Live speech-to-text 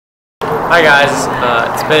Hi guys,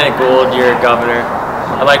 it's been a gold year, Governor.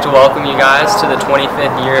 I'd like to welcome you guys to the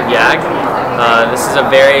 25th year of YAG. This is a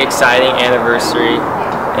very exciting anniversary,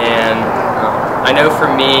 and I know for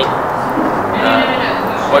me,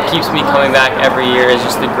 what keeps me coming back every year is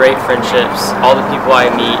just the great friendships, all the people I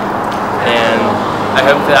meet, and I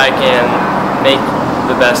hope that I can make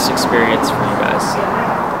the best experience for you guys.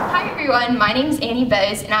 Hi everyone, my name is Annie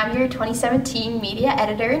Bose, and I'm your 2017 Media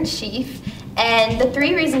Editor-in-Chief. And the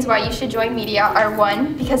 3 reasons why you should join media are: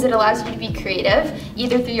 1, because it allows you to be creative,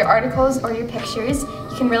 either through your articles or your pictures.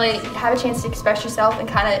 You can really have a chance to express yourself and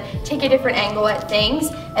kind of take a different angle at things.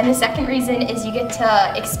 And the 2nd reason is you get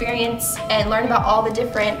to experience and learn about all the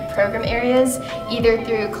different program areas, either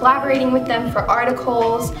through collaborating with them for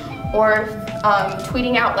articles or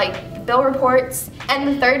tweeting out like bill reports. And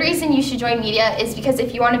the 3rd reason you should join media is because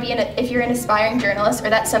if you want to be if you're an aspiring journalist or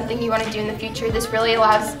that's something you want to do in the future, this really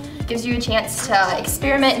gives you a chance to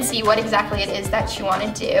experiment and see what exactly it is that you want to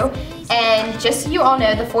do. And just so you all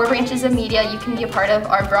know, the 4 branches of media you can be a part of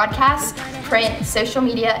are broadcast, print, social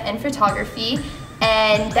media, and photography.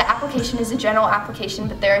 And the application is a general application,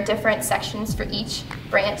 but there are different sections for each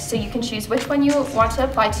branch, so you can choose which one you want to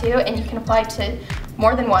apply to, and you can apply to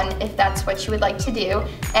more than one if that's what you would like to do.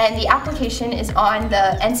 And the application is on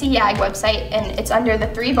the NC YAG website, and it's under the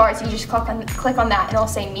 3 bars. You just click on that and it'll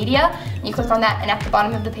say media, and you click on that, and at the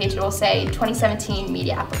bottom of the page it will say 2017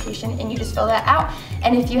 media application, and you just fill that out.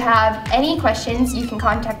 And if you have any questions, you can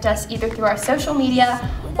contact us either through our social media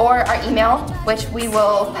or our email, which we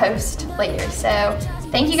will post later. So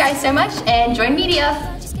thank you guys so much, and join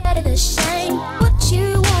media.